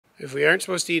If we aren't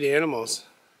supposed to eat animals,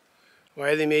 why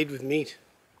are they made with meat?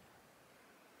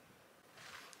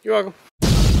 You're welcome.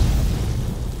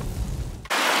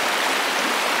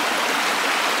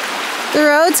 The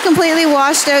road's completely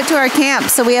washed out to our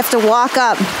camp, so we have to walk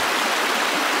up.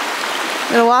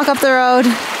 We're gonna walk up the road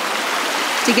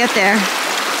to get there.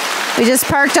 We just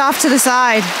parked off to the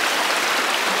side.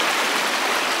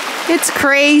 It's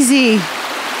crazy.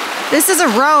 This is a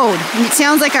road, and it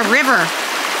sounds like a river.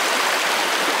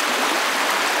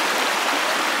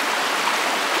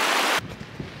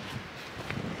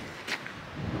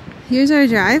 Here's our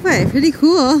driveway, pretty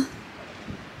cool.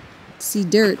 See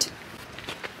dirt.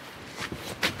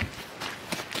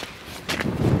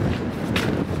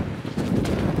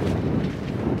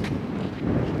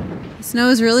 The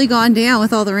snow's really gone down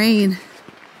with all the rain.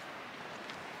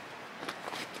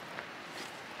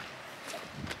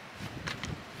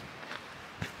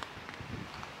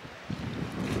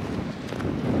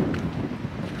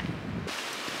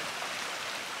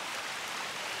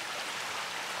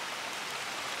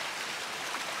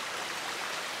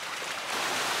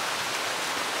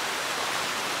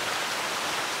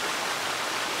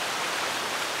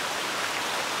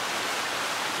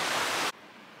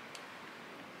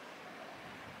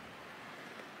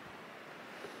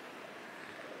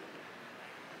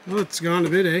 Well, it's gone a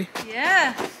bit, eh?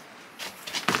 Yeah.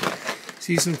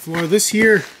 See some floor. This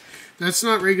here, that's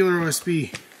not regular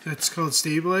OSB. That's called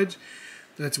Stable Edge.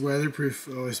 That's weatherproof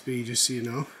OSB, just so you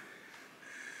know.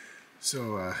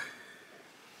 So,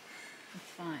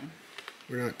 That's fine.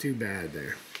 we're not too bad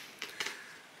there.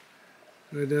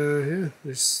 But, yeah,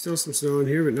 there's still some snow in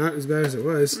here, but not as bad as it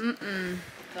was. Mm-mm.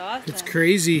 It's awesome. It's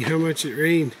crazy how much it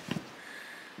rained.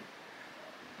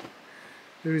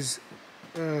 There's,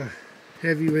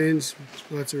 heavy winds,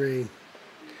 lots of rain.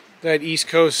 That East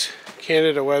Coast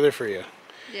Canada weather for you.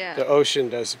 Yeah. The ocean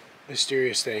does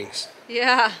mysterious things.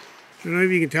 Yeah. I don't know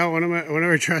if you can tell, one of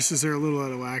our trusses are a little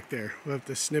out of whack there. We'll have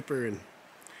to snip her and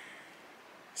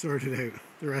sort it out.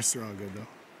 The rest are all good though.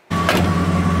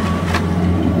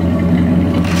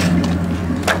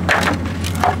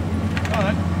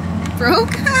 Oh,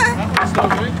 Broke? that one's still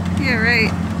good. Yeah,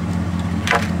 right.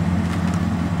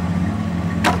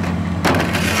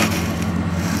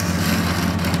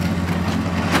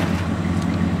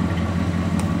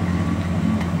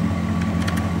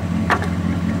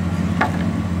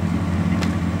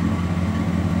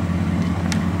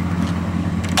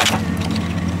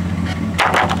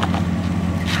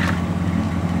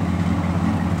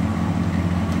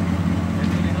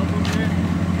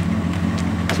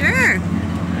 Sure.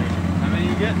 How many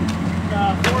are you getting?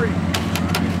 40.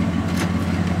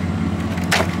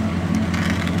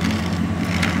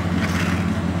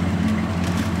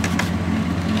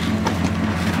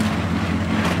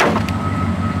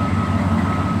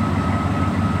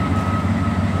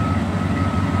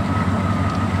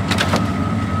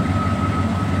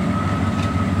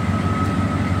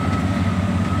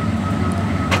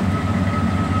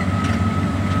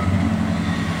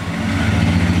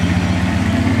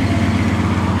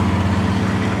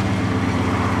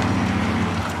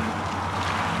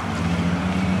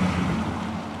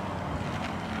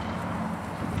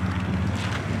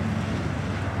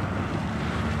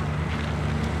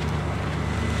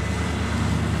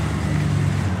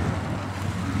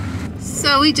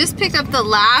 So we just picked up the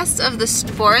last of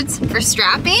the boards for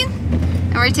strapping,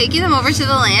 and we're taking them over to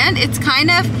the land. It's kind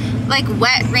of like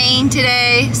wet rain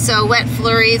today, so wet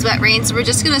flurries, wet rain. So we're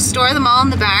just gonna store them all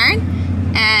in the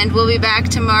barn, and we'll be back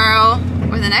tomorrow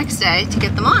or the next day to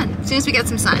get them on, as soon as we get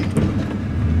some sun.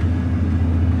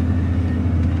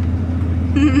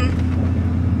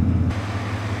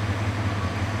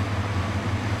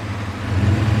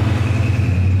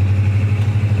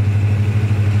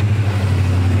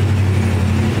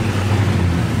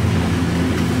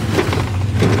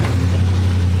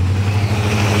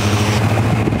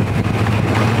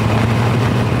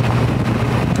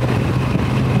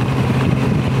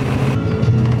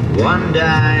 One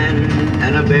dying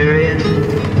and a burying.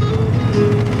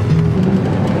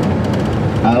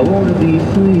 I wanna be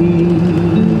free.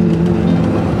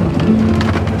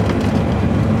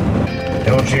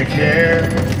 Don't you care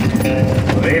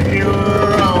if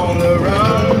you're on the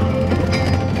run,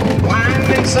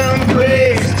 winding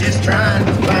someplace, just trying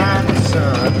to find the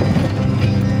sun?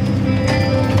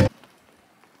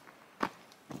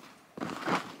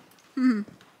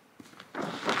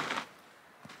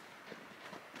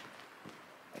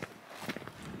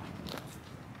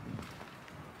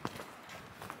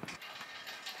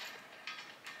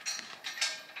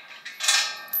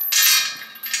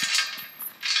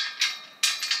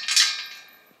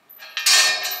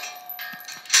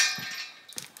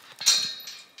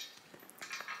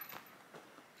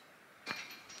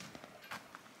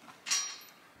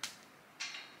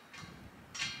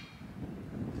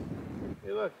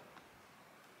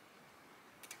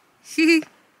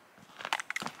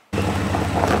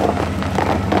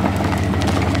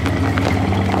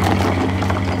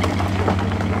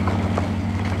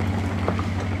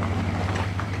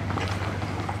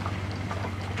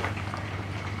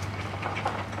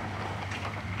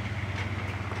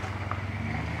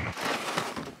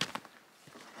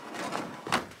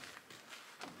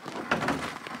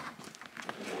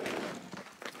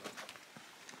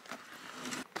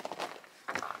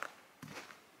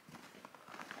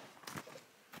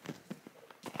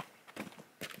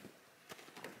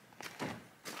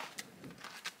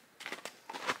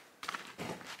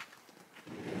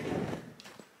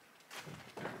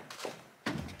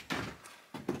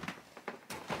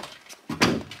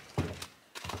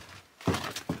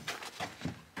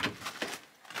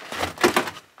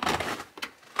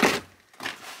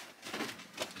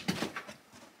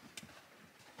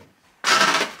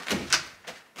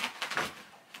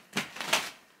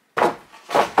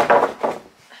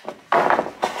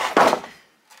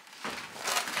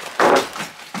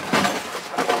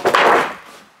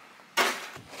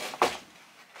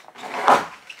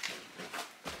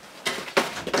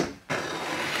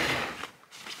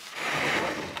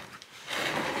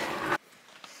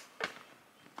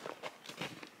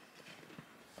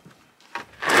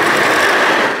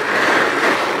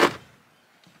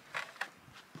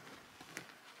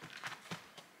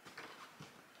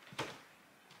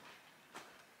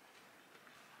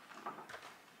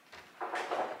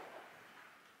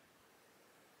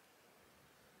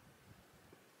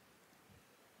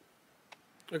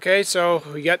 Okay, so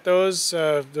we got those.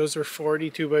 Those were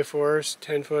 40 2x4s,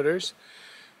 10-footers.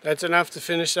 That's enough to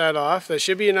finish that off. That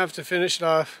should be enough to finish it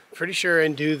off, pretty sure,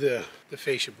 and do the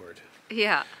fascia board.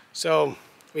 Yeah. So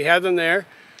we had them there.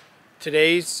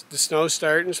 Today's the snow's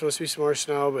starting, supposed to be some more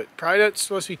snow, but probably not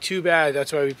supposed to be too bad.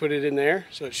 That's why we put it in there,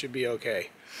 so it should be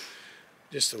okay.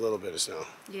 Just a little bit of snow.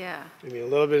 Yeah. I mean, a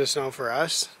little bit of snow for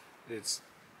us. It's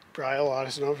probably a lot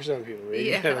of snow for some people. Maybe.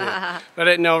 Yeah.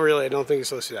 But no, really, I don't think it's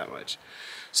supposed to be that much.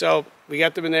 So we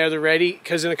got them in there. They're ready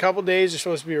because in a couple days, it's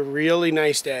supposed to be a really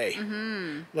nice day.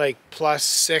 Like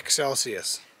 +6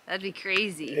 Celsius. That'd be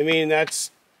crazy. I mean,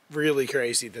 that's really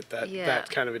crazy that Yeah. that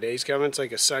kind of a day's coming. It's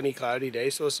like a sunny, cloudy day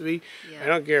supposed to be. Yeah. I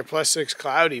don't care +6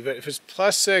 cloudy, but if it's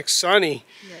 +6 sunny,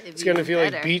 Yeah, it'd it's be going to even feel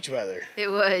better. like beach weather. It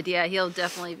would, yeah. He'll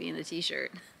definitely be in a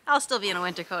t-shirt. I'll still be in a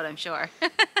winter coat, I'm sure.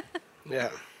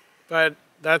 Yeah, but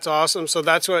that's awesome. So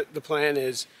that's what the plan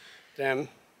is, them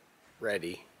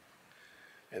ready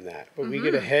and that. But we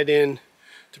get to head in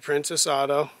to Princess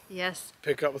Auto, Yes.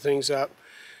 pick a couple things up,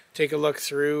 take a look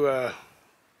through.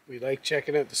 We like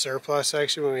checking out the surplus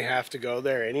section when we have to go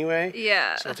there anyway.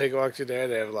 Yeah. So we'll take a walk through there.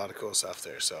 They have a lot of cool stuff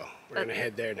there. So we're going to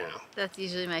head there now. That's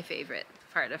usually my favorite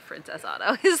part of Princess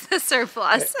Auto is the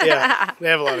surplus. Yeah, they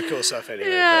have a lot of cool stuff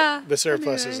anyway. Yeah, But the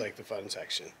surplus is anyway. like the fun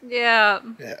section. Yeah.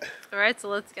 Yeah. All right, so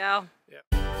let's go. Yep.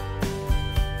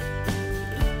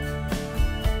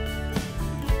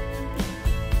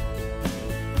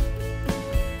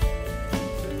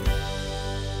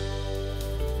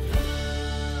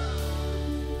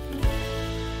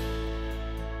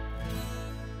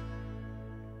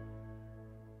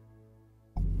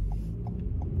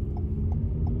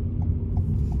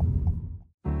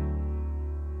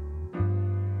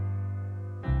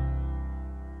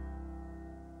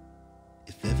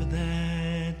 If ever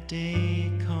that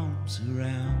day comes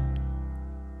around,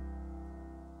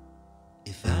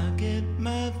 if I get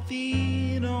my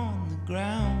feet on the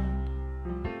ground,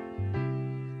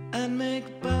 I'd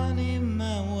make Bonnie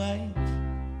my wife,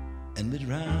 and we'd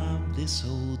rob this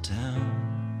old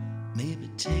town. Maybe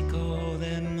take all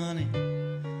that money,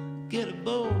 get a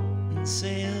boat and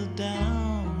sail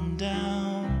down,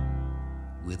 down,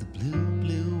 where the blue,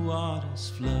 blue waters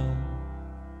flow.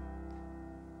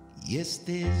 Yes,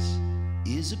 this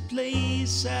is a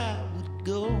place I would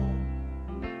go.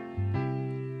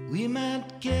 We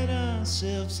might get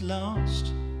ourselves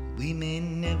lost, we may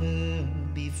never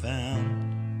be found,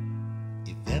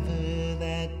 if ever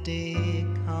that day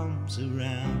comes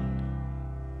around.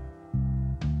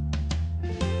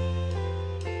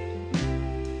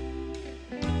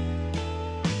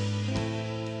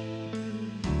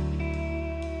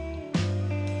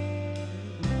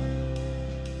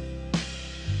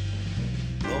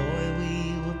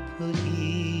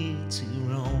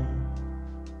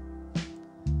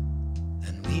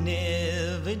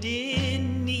 Did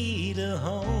need a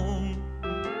home,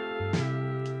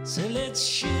 so let's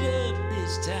shoot up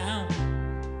this town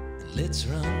and let's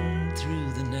run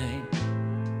through the night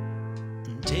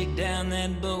and take down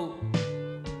that boat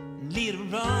and lead a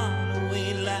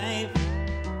runaway life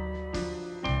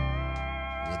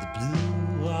where the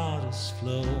blue waters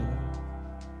flow.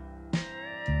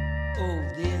 Oh,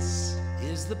 this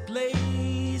is the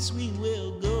place we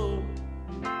will go,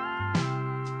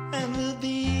 and we'll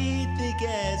be thick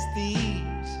as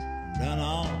thieves, run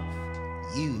off,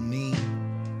 you and me,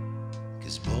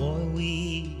 'cause boy,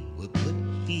 we were put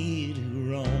here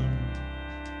to roam.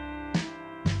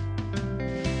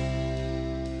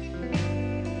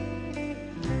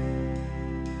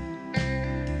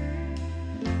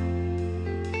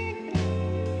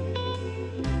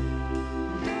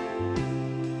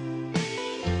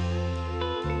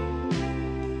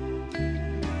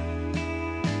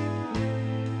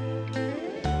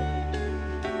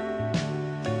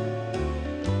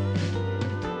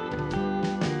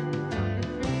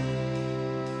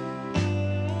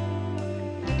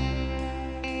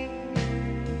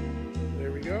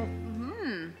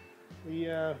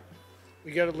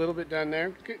 We got a little bit done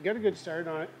there. Got a good start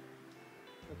on it.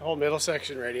 Got the whole middle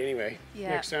section ready anyway.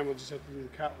 Yeah. Next time we'll just have to do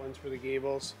the cut ones for the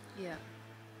gables. Yeah.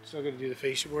 Still going to do the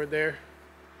fascia board there.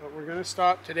 But we're going to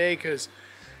stop today because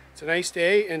it's a nice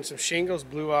day and some shingles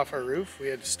blew off our roof. We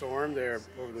had a storm there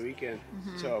over the weekend.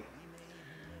 So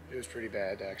it was pretty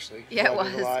bad actually. Yeah, it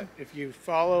Flooded was. a lot. If you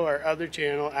follow our other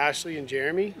channel, Ashley and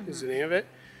Jeremy is the name of it.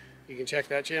 You can check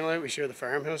that channel out. We share the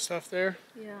farmhouse stuff there.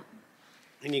 Yeah.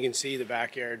 And you can see the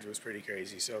backyard was pretty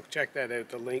crazy. So check that out.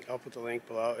 The link, I'll put the link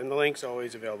below. And the link's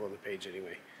always available on the page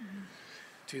anyway.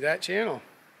 To that channel.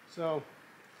 So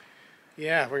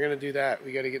yeah, we're going to do that.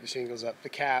 We got to get the shingles up. The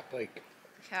cap, like,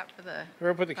 Cap for the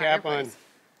whoever put the cap on fireplace.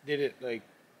 did it like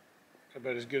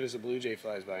about as good as a blue jay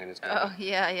flies by in his cabin. Oh,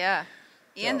 yeah, yeah.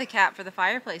 And So- the cap for the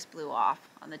fireplace blew off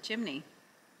on the chimney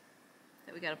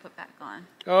that we got to put back on.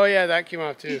 Oh yeah, that came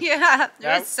off too. Yeah, it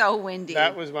That- was so windy.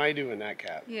 That was my doing, that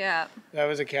cap. Yeah. That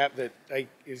was a cap that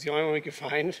is the only one we could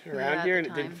find around at here, the and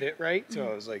it didn't time. fit right, so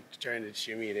I was like trying to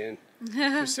shimmy it in.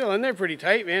 It's still in there pretty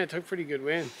tight, man. It took pretty good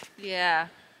wind. Yeah.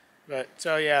 But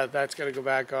so yeah, that's got to go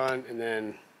back on, and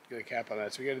then get a cap on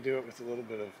that. So we got to do it with a little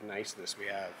bit of niceness we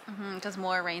have. Because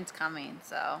more rain's coming,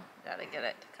 so got to get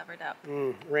it covered up.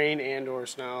 Rain and or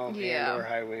snow Yeah. and or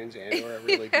high winds and or a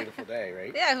really beautiful day,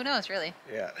 right? Yeah, who knows, really.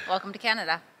 Yeah. Welcome to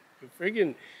Canada.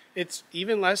 Friggin', it's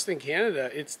even less than Canada.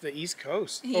 It's the East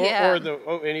Coast, Yeah.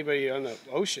 or anybody on the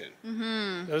ocean.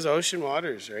 Those ocean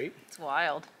waters, right? It's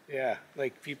wild. Yeah,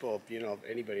 like people,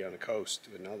 anybody on the coast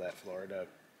would know that. Florida,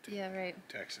 Yeah, right.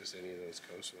 Texas, any of those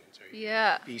coast ones, right?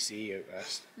 Yeah. BC out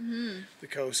west. The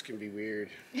coast can be weird,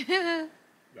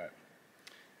 but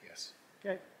yes.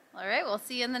 Okay. All right, we'll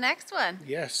see you in the next one.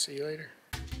 Yes. See you later.